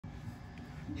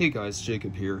Hey guys,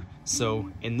 Jacob here. So,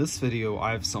 in this video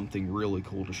I have something really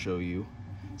cool to show you.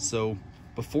 So,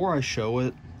 before I show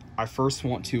it, I first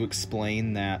want to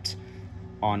explain that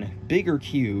on bigger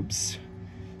cubes,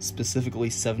 specifically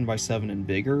 7x7 and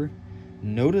bigger,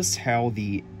 notice how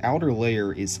the outer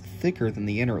layer is thicker than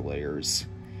the inner layers.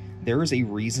 There is a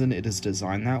reason it is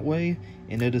designed that way,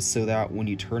 and it is so that when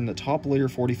you turn the top layer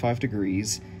 45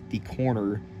 degrees, the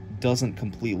corner doesn't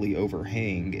completely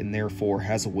overhang and therefore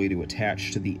has a way to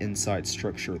attach to the inside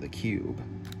structure of the cube.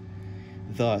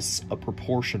 Thus, a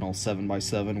proportional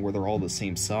 7x7 where they're all the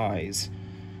same size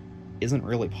isn't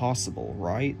really possible,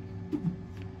 right?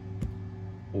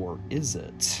 Or is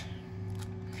it?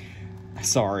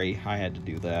 Sorry, I had to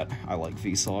do that. I like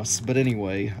Vsauce. But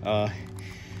anyway,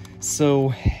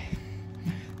 so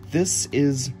this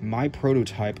is my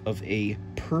prototype of a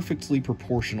perfectly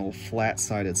proportional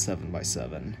flat-sided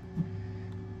 7x7.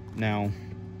 Now,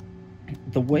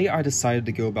 the way I decided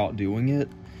to go about doing it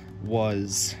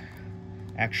was...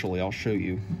 Actually, I'll show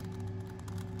you.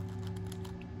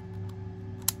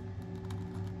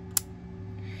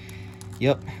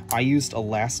 Yep, I used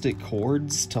elastic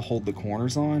cords to hold the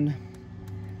corners on.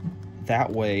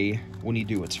 That way, when you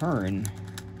do a turn,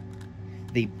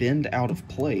 they bend out of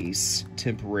place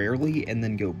temporarily and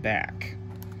then go back.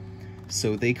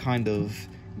 So they kind of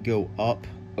go up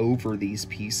over these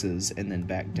pieces and then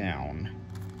back down.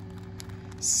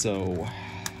 So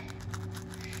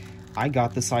I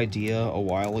got this idea a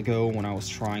while ago when I was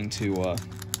trying to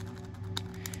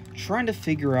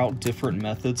figure out different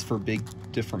methods for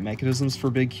different mechanisms for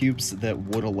big cubes that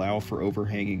would allow for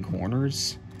overhanging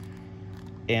corners.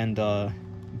 And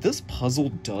this puzzle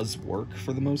does work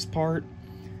for the most part.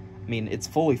 I mean, it's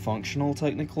fully functional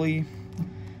technically,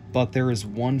 but there is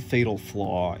one fatal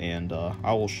flaw, and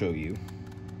I will show you.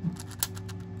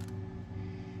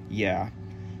 Yeah,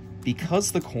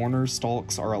 because the corner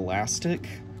stalks are elastic,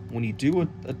 when you do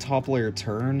a top layer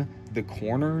turn, the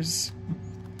corners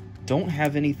don't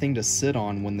have anything to sit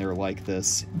on when they're like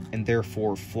this, and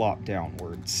therefore flop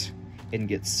downwards and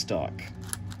get stuck.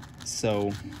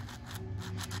 So,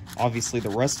 obviously the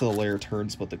rest of the layer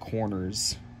turns, but the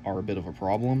corners are a bit of a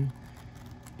problem.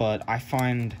 But I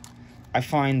find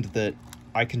that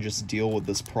I can just deal with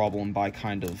this problem by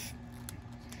kind of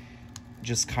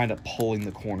pulling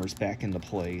the corners back into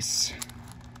place.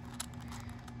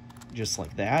 Just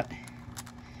like that.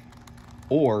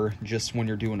 Or, just when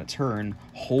you're doing a turn,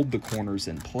 hold the corners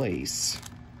in place.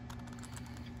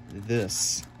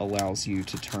 This allows you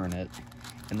to turn it,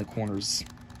 and the corners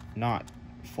not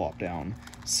flop down.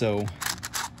 So,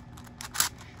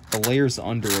 the layers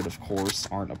under it, of course,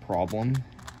 aren't a problem,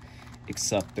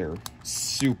 except they're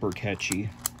super catchy.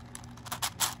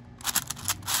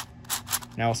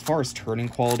 Now, as far as turning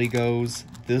quality goes,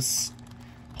 this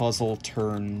puzzle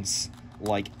turns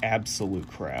like absolute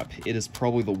crap. It is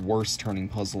probably the worst turning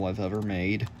puzzle I've ever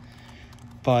made,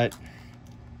 but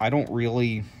I'm not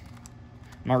really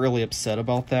upset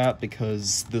about that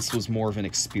because this was more of an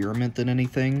experiment than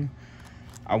anything.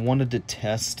 I wanted to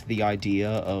test the idea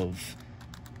of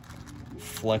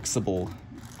flexible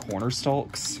corner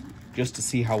stalks just to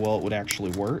see how well it would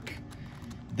actually work.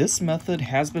 This method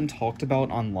has been talked about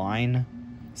online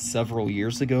several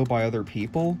years ago by other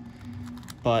people,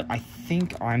 but I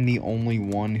think I'm the only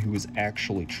one who has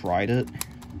actually tried it,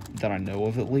 that I know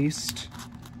of at least.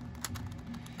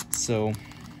 So,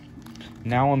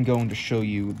 now I'm going to show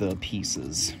you the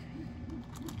pieces.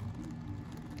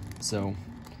 So,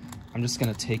 I'm just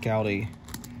going to take out a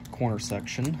corner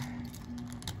section.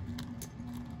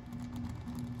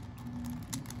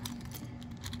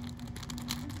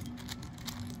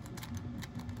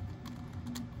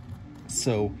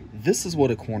 So, this is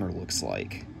what a corner looks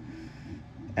like.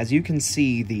 As you can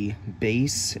see, the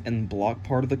base and block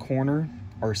part of the corner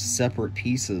are separate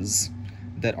pieces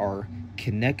that are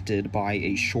connected by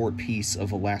a short piece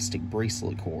of elastic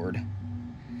bracelet cord.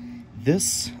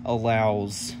 This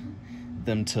allows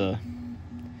them to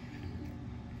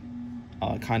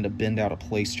kind of bend out of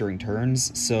place during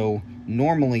turns. So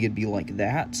normally it'd be like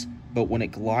that, but when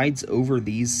it glides over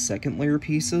these second layer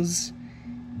pieces,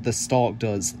 the stalk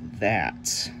does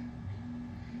that,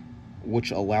 which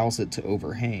allows it to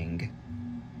overhang.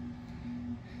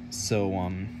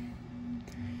 So,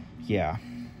 yeah.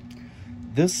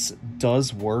 This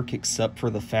does work, except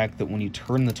for the fact that when you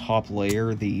turn the top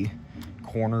layer, the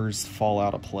corners fall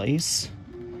out of place.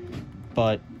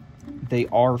 But they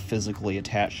are physically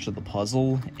attached to the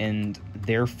puzzle, and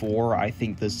therefore I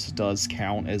think this does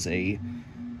count as a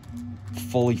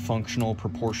fully functional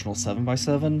proportional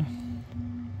 7x7.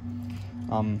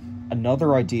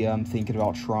 Another idea I'm thinking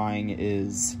about trying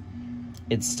is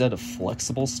instead of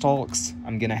flexible stalks,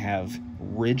 I'm gonna have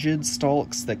rigid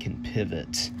stalks that can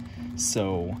pivot.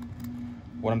 So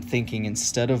what I'm thinking,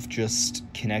 instead of just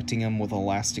connecting them with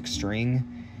elastic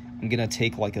string, I'm gonna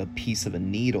take like a piece of a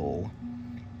needle,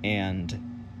 and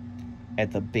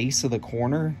at the base of the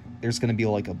corner there's gonna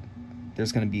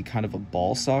be kind of a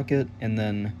ball socket, and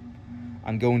then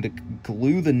I'm going to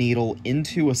glue the needle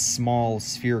into a small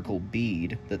spherical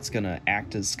bead that's gonna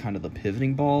act as kind of the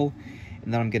pivoting ball,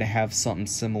 and then I'm gonna have something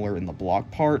similar in the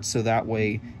block part, so that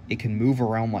way it can move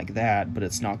around like that, but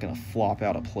it's not gonna flop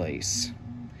out of place,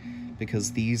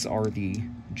 because these are the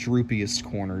droopiest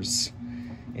corners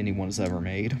anyone has ever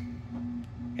made,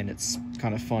 and it's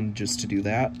kind of fun just to do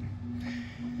that.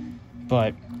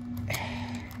 But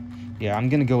yeah, I'm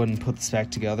gonna go ahead and put this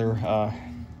back together.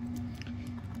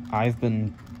 I've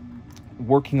been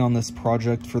working on this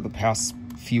project for the past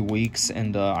few weeks,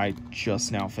 and I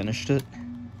just now finished it,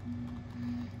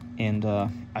 and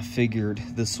I figured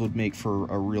this would make for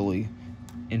a really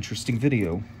interesting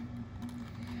video.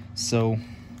 So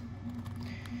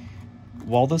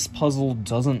while this puzzle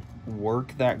doesn't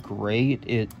work that great,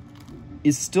 it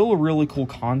is still a really cool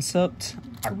concept.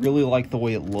 I really like the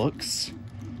way it looks,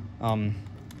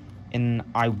 and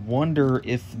I wonder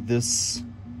if this,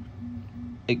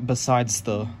 besides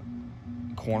the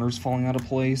corners falling out of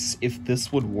place, if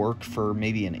this would work for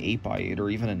maybe an 8x8 or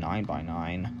even a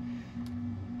 9x9,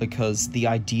 because the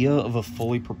idea of a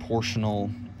fully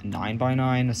proportional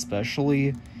 9x9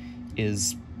 especially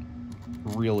is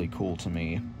really cool to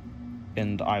me,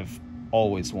 and I've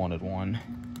always wanted one.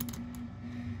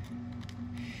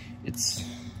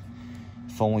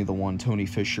 If only the one Tony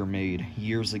Fisher made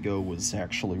years ago was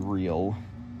actually real.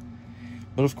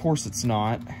 But of course it's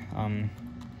not,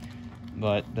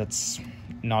 but that's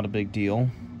not a big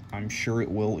deal. I'm sure it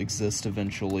will exist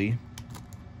eventually.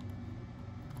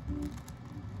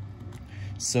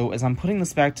 So as I'm putting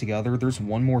this back together, there's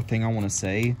one more thing I want to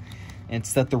say, and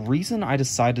it's that the reason I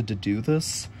decided to do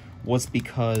this was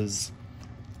because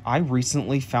I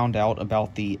recently found out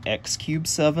about the X-Cube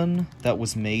 7 that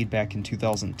was made back in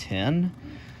 2010,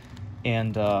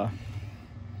 and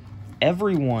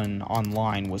everyone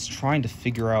online was trying to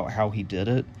figure out how he did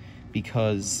it,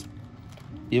 because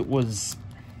it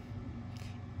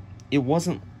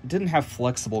didn't have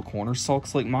flexible corner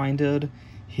stalks like mine did.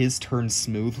 His turned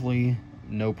smoothly,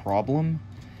 no problem,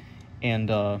 and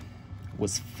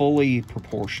was fully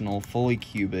proportional, fully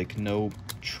cubic, no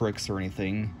tricks or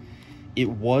anything. It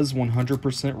was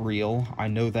 100% real. I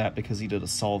know that because he did a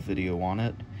solve video on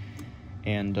it.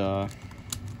 And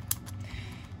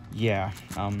yeah,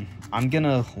 I'm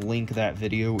gonna link that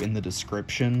video in the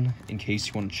description in case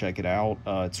you want to check it out.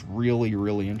 It's really,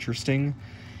 really interesting.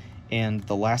 And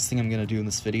the last thing I'm gonna do in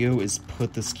this video is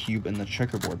put this cube in the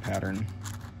checkerboard pattern.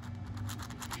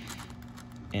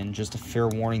 And just a fair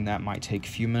warning, that might take a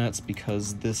few minutes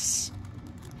because the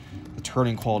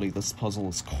turning quality of this puzzle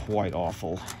is quite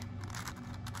awful.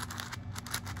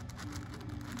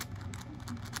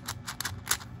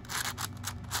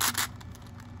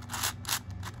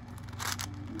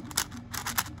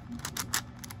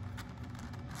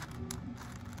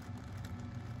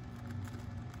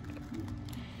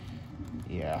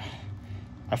 Yeah,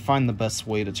 I find the best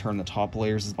way to turn the top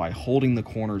layers is by holding the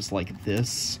corners like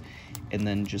this, and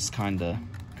then just kind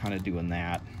of doing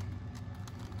that.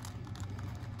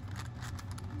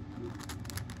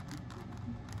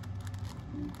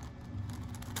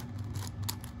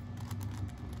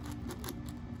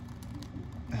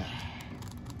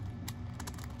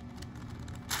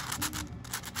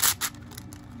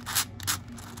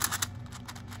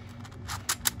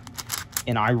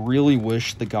 And I really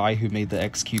wish the guy who made the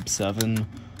X-Cube 7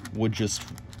 would just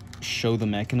show the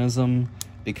mechanism,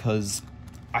 because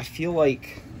I feel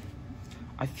like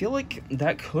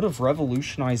that could have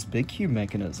revolutionized big cube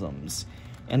mechanisms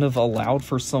and have allowed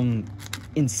for some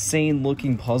insane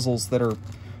looking puzzles that are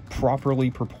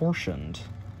properly proportioned.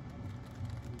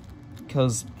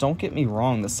 Because don't get me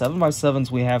wrong, the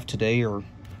 7x7s we have today are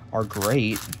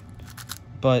great,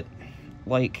 but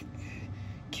like,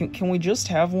 can we just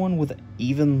have one with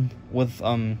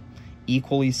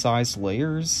equally sized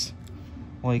layers?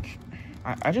 Like,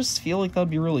 I just feel like that'd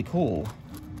be really cool.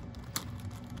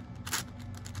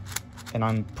 And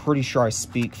I'm pretty sure I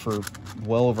speak for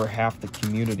well over half the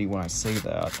community when I say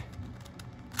that.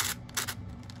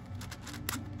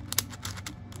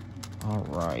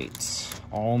 Alright,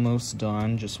 almost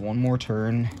done, just one more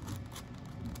turn.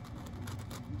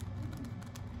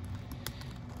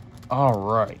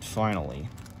 Alright, finally.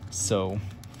 So,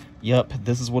 yep,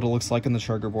 this is what it looks like in the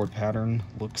checkerboard pattern.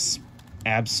 Looks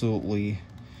absolutely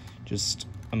just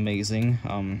amazing.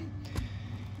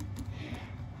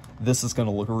 this is going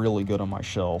to look really good on my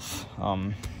shelf.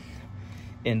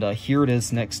 And here it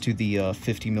is next to the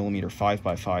 50mm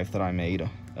 5x5 that I made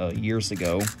years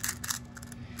ago.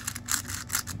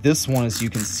 This one, as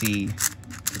you can see,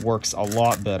 works a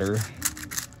lot better.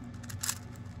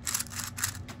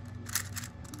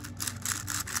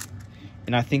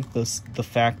 And I think the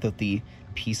fact that the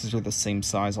pieces are the same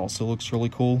size also looks really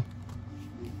cool.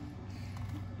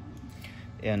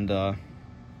 And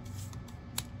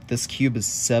this cube is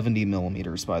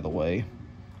 70mm, by the way.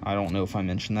 I don't know if I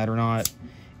mentioned that or not.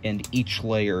 And each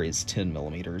layer is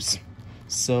 10mm.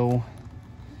 So,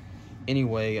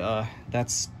 anyway,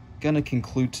 that's gonna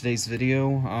conclude today's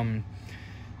video.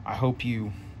 I hope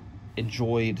you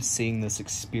enjoyed seeing this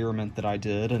experiment that I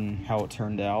did and how it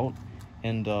turned out.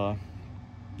 And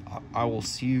I will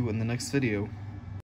see you in the next video.